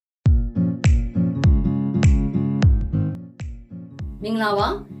Minglawa,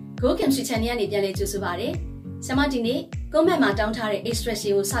 Go Chemistry Channel ni pian le chu su bare. Sama di ni comment ma taung tha de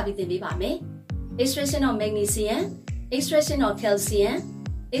extraction ko sa pi tin pi ba me. Extraction of magnesium, extraction of calcium,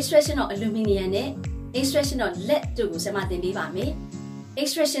 extraction of aluminium ne extraction of lead တို့ကိုဆက်မသင်ပေးပါမယ်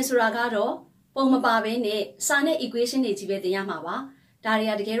extraction ဆိုတာကတော့ပုံမပါဘဲနဲ့စာနဲ့ equation တွေကြီးပဲသင်ရမှာပါဒါတွေ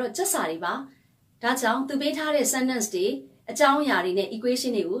ကတကယ်တော့စက်စာတွေပါဒါကြောင့်သူပေးထားတဲ့ sentence တွေအကြောင်းအရာတွေနဲ့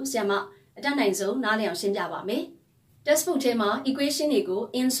equation တွေကိုဆရာမအတတ်နိုင်ဆုံးနားလည်အောင်ရှင်းပြပါမယ် textbook ထဲမှာ equation တွေကို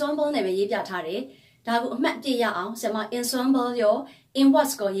ensemble နဲ့ပဲရေးပြထားတယ်ဒါကိုအမှတ်ပြရအောင်ဆရာမ ensemble ရော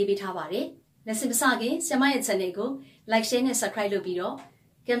inverse ကိုရေးပေးထားပါတယ် lesson မစခင်ဆရာမရဲ့ channel ကို like share နဲ့ subscribe လုပ်ပြီးတော့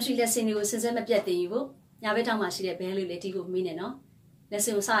chemistry lesson တွေကိုစစမပြတ်သင်ယူဖို့ညာဘက်ထောက်မှာရှိတဲ့ bell လေးလည်းတီးဖို့မင်းနဲ့နော်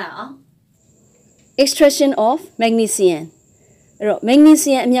lesson ကိုစရအောင် extraction of magnesium အဲ့တော့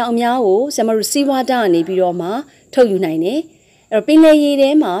magnesium အမြောက်အများကိုဆရာမတို့ sea water ကနေပြီးတော့မှထုတ်ယူနိုင်တယ်အဲ့တော့ပင်လယ်ရေထဲ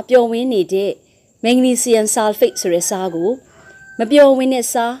မှာပျော်ဝင်နေတဲ့ magnesium sulfate ဆိုတဲ့စားကိုမပျော်ဝင်တဲ့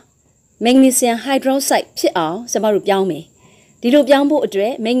စား magnesium hydroxide ဖြစ်အောင်ဆရာမတို့ပြောင်းမယ်ဒီလိုပြောင်းဖို့အတွ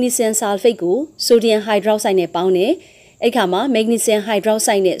က် magnesium sulfate ကို sodium hydroxide နဲ့ပေါင်းတယ်အဲ့ခါမှာ magnesium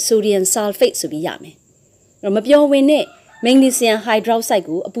hydroxide နဲ့ sodium sulfate ဆိုပြီးရမယ်အဲ့တော့မပျော်ဝင်တဲ့ magnesium hydroxide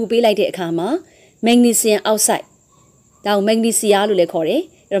ကိုအပူပေးလိုက်တဲ့အခါမှာ magnesium oxide ဒါကို magnesium လို့လည်းခေါ်တယ်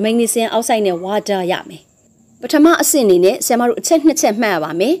အဲ့တော့ magnesium oxide နဲ့ water ရမယ်ပထမအဆင့်အနေနဲ့ဆရာမတို့အချက်နှစ်ချက်မှတ်ရ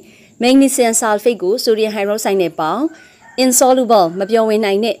ပါမယ် magnesium sulfate ကို sodium hydroxide နဲ့ပေါင်း insoluble မပျော်ဝင်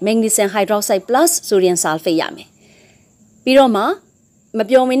နိုင်တဲ့ magnesium hydroxide plus sodium sulfate ရမယ်ပြီးတော့မှမ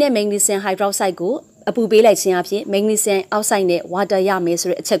ပျော်ဝင်တဲ့ magnesium hydroxide ကိုအပူပေးလိုက်ခြင်းအဖြစ် magnesium oxide နဲ့ water ရမယ်ဆို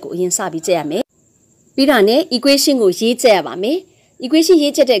တဲ့အချက်ကိုအရင်စပြီးကြည့်ရမယ်ပြီးတာနဲ့ equation ကိုရေးကြည့်ရပါမယ် equation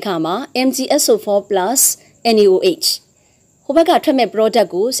ရေးချက်တဲ့အခါမှာ MgSO4 plus NaOH ဟိုဘက်ကထွက်မဲ့ product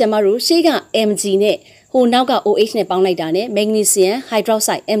ကိုဆရာမတို့ရှေ့က Mg နဲ့ဟိုနောက်က OH နဲ့ပေါင်းလိုက်တာနဲ့ magnesium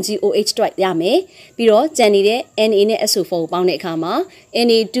hydroxide MgOH တွေ့ရမယ်ပြီးတော့ကျန်နေတဲ့ Na နဲ့ SO4 ကိုပေါင်းတဲ့အခါမှာ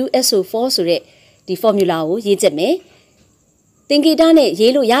Na2SO4 ဆိုတဲ့ဒီ formula ကိုရေးချက်မယ်သင်္ကေတနဲ့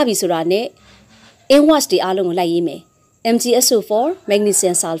ရေးလို့ရပြီဆိုတာနဲ့ inverse တွေအားလုံးကိုလိုက်ရေးမယ် MgSO4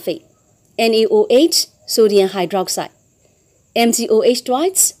 magnesium sulfate NaOH sodium hydroxide MgOH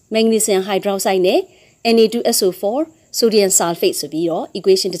twice magnesium hydroxide နဲ့ Na2SO4 sodium sulfate ဆိုပြီးတော့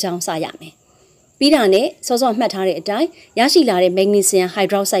equation တစ်ချောင်းစရမယ်ပြီးတာနဲ့စောစောမှတ်ထားတဲ့အတိုင်းရရှိလာတဲ့ magnesium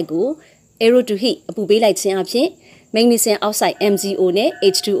hydroxide ကို aero to heat အပူပေးလိုက်ခြင်းအဖြစ် magnesium oxide MgO နဲ့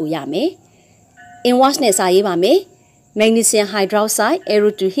H2O ရမယ် inverse နဲ့စာရေးပါမယ် magnesium hydroxide aero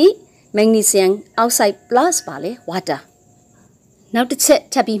to heat magnesium oxide plus ပါလေ water နောက်တစ်ချက်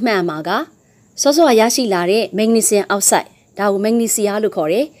ထပ်ပြီးမှတ်ရမှာကစောစောရရှိလာတဲ့ magnesium oxide ဒါကို magnesium လို့ခေါ်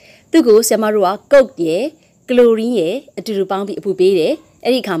တယ်သူ့ကိုဆရာမတို့က coke ရယ် chlorine ရယ်အတူတူပေါင်းပြီးအပူပေးတယ်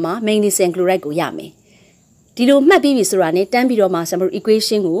အဲ့ဒီအခါမှာ magnesium chloride ကိုရမယ်ဒီလိုမှတ်ပြီးပြီဆိုတာနဲ့တန်းပြီးတော့မှဆရာမတို့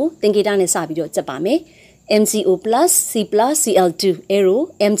equation ကိုသင်္ကေတနဲ့စပြီးတော့ချက်ပါမယ် MgO plus C plus Cl2 arrow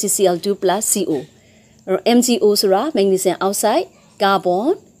MgCl2 plus CO MgO ဆိုတာ magnesium oxide carbon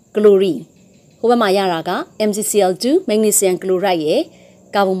chlorine ဟိုဘက်မှာရတာက MgCl2 magnesium chloride ရယ်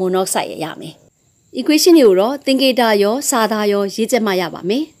carbon monoxide ရယ်ရမယ် equation တွေကိုတော့သင်္ကေတရောစာသားရောရေးချက်မှရပါ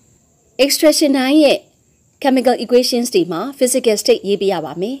မယ် extraction တိုင်းရဲ့ chemical equations တွေမှာ physical state ရေးပြရ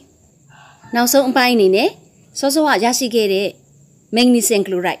ပါမယ်နောက်ဆုံးအပိုင်းအနေနဲ့စောစောရရှိခဲ့တဲ့ magnesium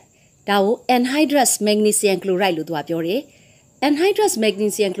chloride ဒါကို anhydrous magnesium chloride လို့သူကပြောတယ် anhydrous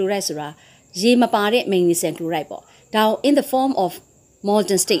magnesium chloride ဆိုတာရေမပါတဲ့ magnesium chloride ပေါ့ဒါကို in the form of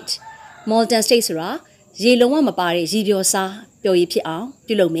molten state molten state ဆိုတာရေလုံးဝမပါတဲ့ရေပျော်စားပျော်ရည်ဖြစ်အောင်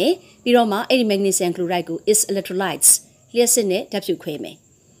ပြုလုပ်မယ်ပြီးတော့မှအဲ့ဒီ magnesium chloride ကို is electrolytes လျှက်စစ်နဲ့ဓာတ်ဖြူခွဲမယ်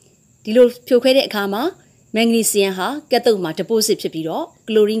ဒီလိုဖြိုခွဲတဲ့အခါမှာ magnesium ဟာကက်သုတ်မှာ deposit ဖြစ်ပြီးတော့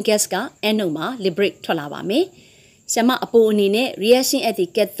chlorine gas က anode မှာ liberate ထွက်လာပါမယ်ဆရာမအပိုအနေနဲ့ reaction at the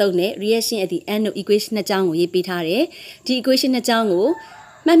cathode နဲ့ reaction at the anode equation နှစ်ကြောင်းကိုရေးပေးထားတယ်ဒီ equation နှစ်ကြောင်းကို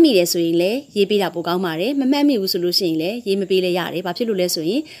မှတ်မိတယ်ဆိုရင်လည်းရေးပေးတာပိုကောင်းပါတယ်မမှတ်မိဘူးဆိုလို့ရှိရင်လည်းရေးမပေးလဲရတယ်ဘာဖြစ်လို့လဲဆို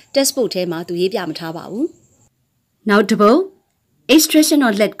ရင် textbook ထဲမှာသူရေးပြမထားပါဘူးနောက်တစ်ပုဒ် extraction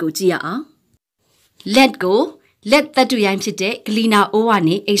of lead ကိုကြည့်ရအောင် lead ကို lead သတ္တုရိုင်းဖြစ်တဲ့ galena ore က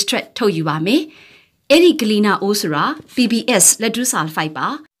နေ extract ထုတ်ယူပါမယ်အဲ့ဒီ galena ore ဆိုတာ PBS လက်တူး sulfide ပါ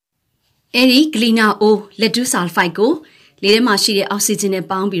အဲ့ဒီ galena ore လက်တူး sulfide ကိုလေထဲမှာရှိတဲ့ oxygen နဲ့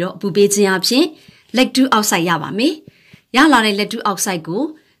ပေါင်းပြီးတော့အပူပေးခြင်းအဖြစ်လက်တူး oxide ရပါမယ်ရလာတဲ့လက်တူး oxide ကို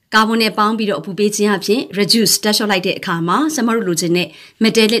ကာဗွန်နဲ့ပေါင်းပြီးတော့အပူပေးခြင်းအဖြစ် reduce တက်လျှော့လိုက်တဲ့အခါမှာဆရာမတို့လိုချင်တဲ့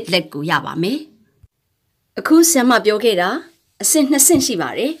metallic lead ကိုရပါမယ်အခုဆရာမပြောခဲ့တာအဆင့်2ဆင့်ရှိပါ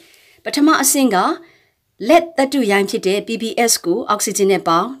တယ်ပထမအဆင့်က lead သတ္တုရိုင်းဖြစ်တဲ့ PBS ကို oxygen နဲ့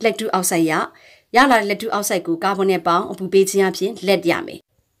ပေါင်းလက်တူး oxide ရလာတဲ့လက်တူး oxide ကိုကာဗွန်နဲ့ပေါင်းအပူပေးခြင်းအဖြစ် lead ရမယ်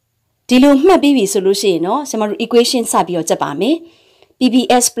ဒီလိုမှတ်ပြီးပြီဆိုလို့ရှိရင်တော့ဆရာမတို့ equation စပြီးတော့ချက်ပါမယ်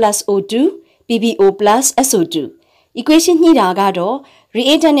PBS plus O2 PBO plus SO2 equation ညှိတာကတော့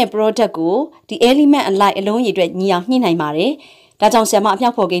reagent နဲ့ product ကိုဒီ element အလိုက်အလုံးရည်အတွက်ညီအောင်ညှိနိုင်ပါတယ်ဒါကြောင့်ဆရာမအ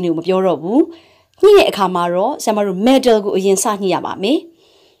မြောက်ဖော်ကိန်းကိုမပြောတော့ဘူးညှိတဲ့အခါမှာတော့ဆရာမတို့ metal ကိုအရင်စညှိရပါမယ်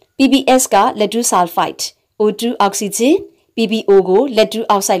PBS က lead 2 sulfide O2 oxygen PBO ကို lead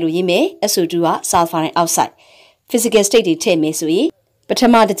 2 oxide လို့ရေးမယ် SO2 က sulfuric oxide physical state တွေထည့်မယ်ဆိုရင်ပထ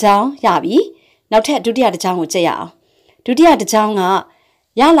မတစ်ကြောင်းရပြီနောက်ထပ်ဒုတိယတစ်ကြောင်းကိုကြည့်ရအောင်ဒုတိယတစ်ကြောင်းက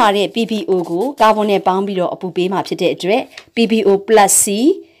ရလာတဲ့ PBO ကိုကာဗွန်နဲ့ပေါင်းပြီးတော့အပူပေးမှာဖြစ်တဲ့အတွက် PBO + C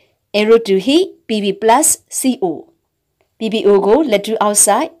arrow to heat PB + CO PBO ကို lead 2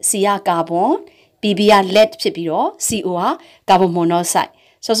 oxide C ကကာဗွန် PB က lead ဖြစ်ပြီးတော့ CO ကကာဗွန် monoxide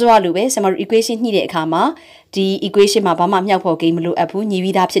စောစောလိုပဲကျွန်တော်တို့ equation ညှိတဲ့အခါမှာဒီ equation မှာဘာမှမြောက်ဖို့ကိန်းမလိုအပ်ဘူးညီ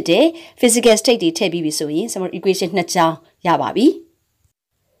ပြီးသားဖြစ်တဲ့ physical state တွေထည့်ပြီးပြီဆိုရင်ကျွန်တော်တို့ equation နှစ်ကြောင်းရပါပြီ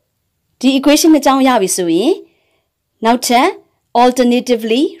ဒီ equation နှစ်ကြောင်းရပြီဆိုရင်နောက်ထပ်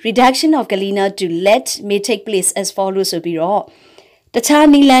alternatively reduction of galena to lead may take place as follows ဆိုပြီးတော့တခြား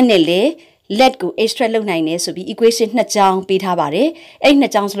နည်းလမ်းနဲ့လည်း lead ကို extract လုပ်နိုင်တယ်ဆိုပြီး equation နှစ်ကြောင်းပေးထားပါတယ်အဲ့ဒီနှ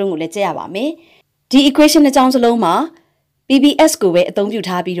စ်ကြောင်းစလုံးကိုလည်းကြည့်ရပါမယ်ဒီ equation နှစ်ကြောင်းစလုံးမှာPBS ကိုပဲအသုံးပြု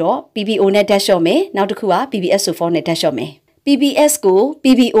ထားပြီးတော့ PBO နဲ့ dash ရှော့မယ်နောက်တစ်ခုက PBSO4 နဲ့ dash ရှော့မယ် PBS ကို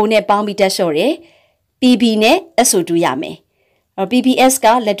PBO နဲ့ပေါင်းပြီး dash ရှော့တယ် PB နဲ့ SO2 ရမယ်PBS က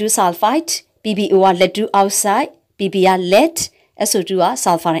lead 2 sulfide PBO က lead 2 oxide PB က lead SO2 က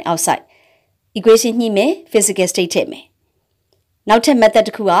sulfuric oxide equation ညှိမယ် physical state ထည့်မယ်နောက်ထပ် method တ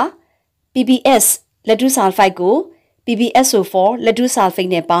စ်ခုက PBS lead 2 sulfide ကို PBSO4 lead 2 sulfate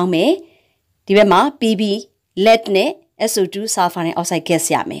နဲ့ပေါင်းမယ်ဒီဘက်မှာ PB lead နဲ့ SO2 sulfuric oxide gas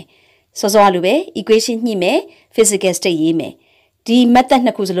ရမယ်စောစောလိုပဲ equation ညှိမယ် physical state ရေးမယ်ဒီ method နှ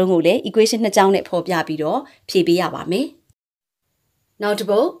စ်ခုစလုံးကိုလည်း equation နှစ်ကြောင်းနဲ့ဖော်ပြပြီးတော့ဖြည့်ပေးရပါမယ်နောက်တစ်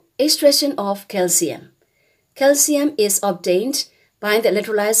ပုဒ် extraction of calcium calcium is obtained by the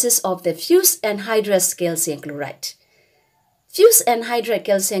electrolysis of the fused anhydrous calcium chloride fused anhydrous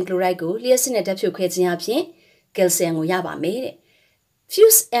calcium chloride ကိုလျှက်စစ်နဲ့ဓာတ်ဖြုတ်ခွဲခြင်းအပြင် calcium ကိုရပါမယ်တဲ့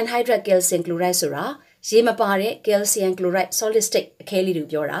fused anhydrous calcium chloride ဆိုတာရေမပါတဲ့ calcium chloride solid state အခဲလေးကို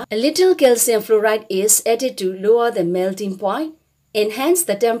ပြောတာ A little calcium fluoride is added to lower the melting point enhance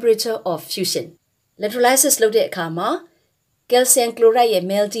the temperature of fusion electrolysis လုပ်တဲ့အခါမှာ calcium chloride ရဲ့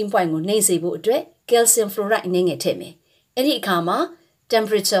melting point ကိုနှိမ့်စေဖို့အတွက် calcium fluoride အနည်းငယ်ထည့်မယ်အဲ့ဒီအခါမှာ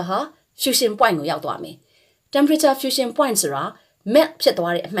temperature ဟာ fusion point ကိုရောက်သွားမယ် temperature fusion point ဆိုတာ melt ဖြစ်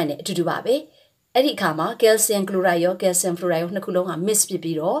သွားတဲ့အမှတ်နဲ့အတူတူပါပဲအဲ့ဒီအခါမှာ calcium chloride ရော calcium fluoride ရောနှစ်ခုလုံးဟာ mix ဖြစ်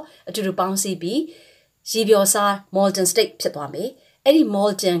ပြီးတော့အတူတူပေါင်းစည်းပြီးရေပျော်စား molten state ဖြစ်သွားမယ်အဲ့ဒီ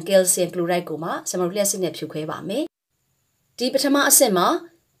molten calcium chloride ကိုမှကျွန်တော်တို့လျှက်စစ်နဲ့ဖြုတ်ခွဲပါမယ်ဒီပထမအဆင့်မှာ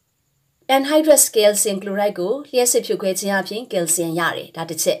anhydrous calcium chloride ကိုလျှက်စစ်ဖြုတ်ခွဲခြင်းအပြင် calcium ရတယ်ဒါ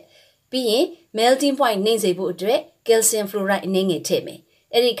တစ်ချက်ပြီးရင် melting point နှိမ့်စေဖို့အတွက် calcium fluoride အနည်းငယ်ထည့်မယ်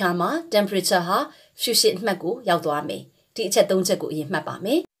အဲ့ဒီအခါမှာ temperature ဟာ fusion အမှတ်ကိုရောက်သွားမယ်ဒီအချက်၃ချက်ကိုအရင်မှတ်ပါမ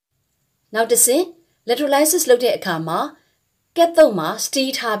ယ်နောက်တစ်ဆင့် electrolysis လုပ်တဲ့အခါမှာ cathode မှာ steel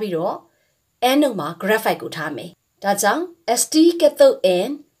ထားပြီးတော့anode မှာ graphite ကိုထားမယ်ဒါကြောင့် a steel cathode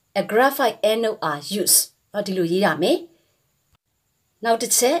and a graphite anode are used ဒီလိုရေးရမယ်နောက်တ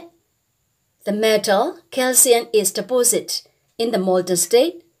စ်ချက် the metal calcium is deposited in the molten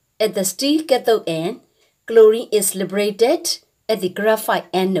state at the steel cathode and chlorine is liberated at the graphite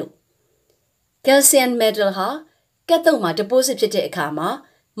anode calcium metal ဟာ cathode မှာ deposit ဖြစ်တဲ့အခါမှာ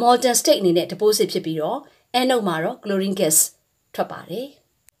molten state အနေနဲ့ deposit ဖြစ်ပြီးတော့ anode မှာတော့ chlorine gas ထွက်ပါတယ်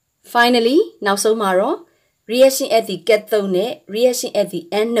Finally နောက်ဆုံးမှာတော့ reaction at the cathode နဲ့ reaction at the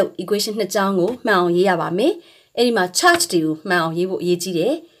anode equation နှစ်ကြောင်းကိုမှန်အောင်ရေးရပါမယ်။အဲဒီမှာ charge တွေကိုမှန်အောင်ရေးဖို့အရေးကြီးတ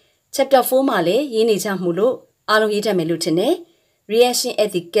ယ်။ Chapter 4မှာလည်းရေးနေကြမှုလို့အားလုံးရေးတတ်မယ်လို့ထင်တယ်။ reaction at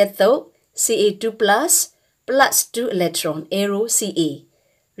the cathode Ca2+ plus 2 electron arrow Ca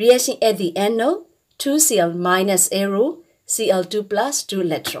reaction at the anode 2Cl minus arrow Cl2 plus 2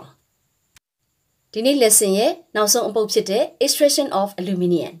 electronဒီနေ့ lesson ရဲ့နောက်ဆုံးအပုဒ်ဖြစ်တဲ့ extraction of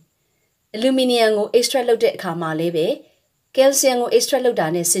aluminium aluminium ကို extract လုပ်တဲ့အခါမှာလည်းပဲ calcium ကို extract လုပ်တာ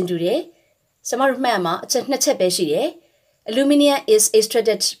နဲ့ဆင်တူတယ်။ကျွန်တော်တို့မှတ်ရမှာအချက်နှစ်ချက်ပဲရှိတယ်။ aluminium is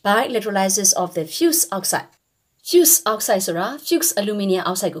extracted by electrolysis of the fused oxide. fused oxide ဆိုတာ fused aluminium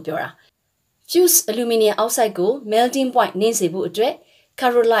oxide ကိုပြောတာ။ fused aluminium oxide ကို melting point နှင်းစေဖို့အတွက်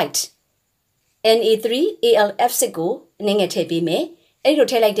carolite Na3AlF6 ကိုအနည်းငယ်ထည့်ပေးမယ်။အဲ့ဒီလို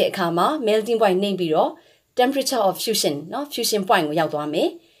ထည့်လိုက်တဲ့အခါမှာ melting point နှိမ့်ပြီးတော့ temperature of fusion เนาะ fusion point ကိုရောက်သွားမယ်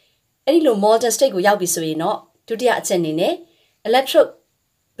။အဲ့ဒီလို molten state ကိုရောက်ပြီဆိုရင်တော့ဒုတိယအချက်အနေနဲ့ electrode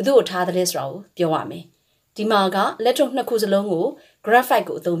ဘယ်သူ့ကိုထားသလဲဆိုတာကိုပြောရမယ်။ဒီမှာက electrode နှစ်ခုစလုံးကို graphite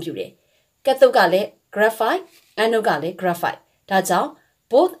ကိုအသုံးပြုတယ်။ cathode ကလည်း graphite, anode ကလည်း graphite. ဒါကြောင့်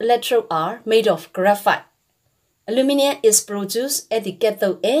both electrodes are made of graphite. Aluminium is produced at the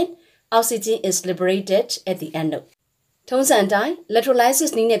cathode and oxygen is liberated at the anode. ထုံးစံအတိုင်း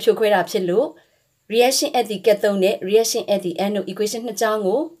electrolysis နည်းနဲ့ဖြိုခွဲတာဖြစ်လို့ reaction at the cathode နဲ့ reaction at the anode equation နှစ်ကြောင်း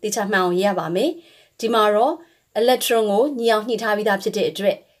ကိုသိချမှတ်အောင်ရေးရပါမယ်ဒီမှာတော့ electron ကိုညီအောင်ညှိထားပြီးသားဖြစ်တဲ့အတွ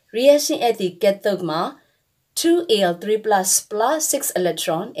က် reaction at the cathode မှာ 2Al3 plus 6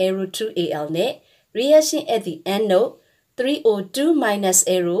 electron arrow 2Al နဲ့ reaction at the anode 3O2 minus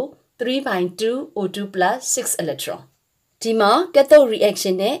arrow 3 by 2O2 plus 6 electron ဒီမှာ cathode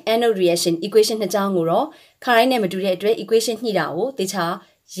reaction နဲ့ anode reaction equation နှစ်ကြောင်းကိုတော့ခါတိုင်းနဲ့မတူတဲ့အတွက် equation ညှိတာကိုသိချ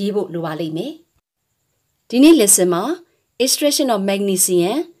ရေးဖို့လိုပါလိမ့်မယ်ဒီနေ့ lesson မှာ extraction of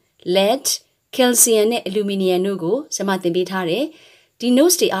magnesium, lead, calcium နဲ့ aluminum တို့ကိုကျွန်မသင်ပေးထားတယ်ဒီ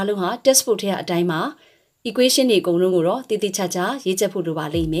notes တွေအားလုံးဟာ textbook ထဲကအတိုင်းမှာ equation တွေအကုန်လုံးကိုတော့တည်တည်ချာချာရေးချက်ဖို့လိုပါ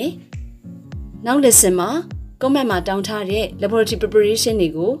လိမ့်မယ်နောက် lesson မှာ comment မှာတောင်းထားတဲ့ laboratory preparation တွေ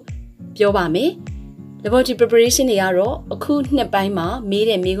ကိုပြောပါမယ် laboratory preparation တွေကတော့အခုနှစ်ပိုင်းမှာမေး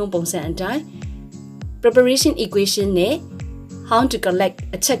တဲ့မေးခွန်းပုံစံအတိုင်း preparation equation နဲ့ how to collect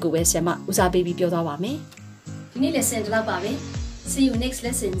အချက်ကိုပဲဆရာမဦးစားပေးပြီးပြောသွားပါမယ်ဒီနေ့ lesson ဒီလောက်ပါပဲ see you next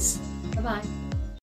lessons bye bye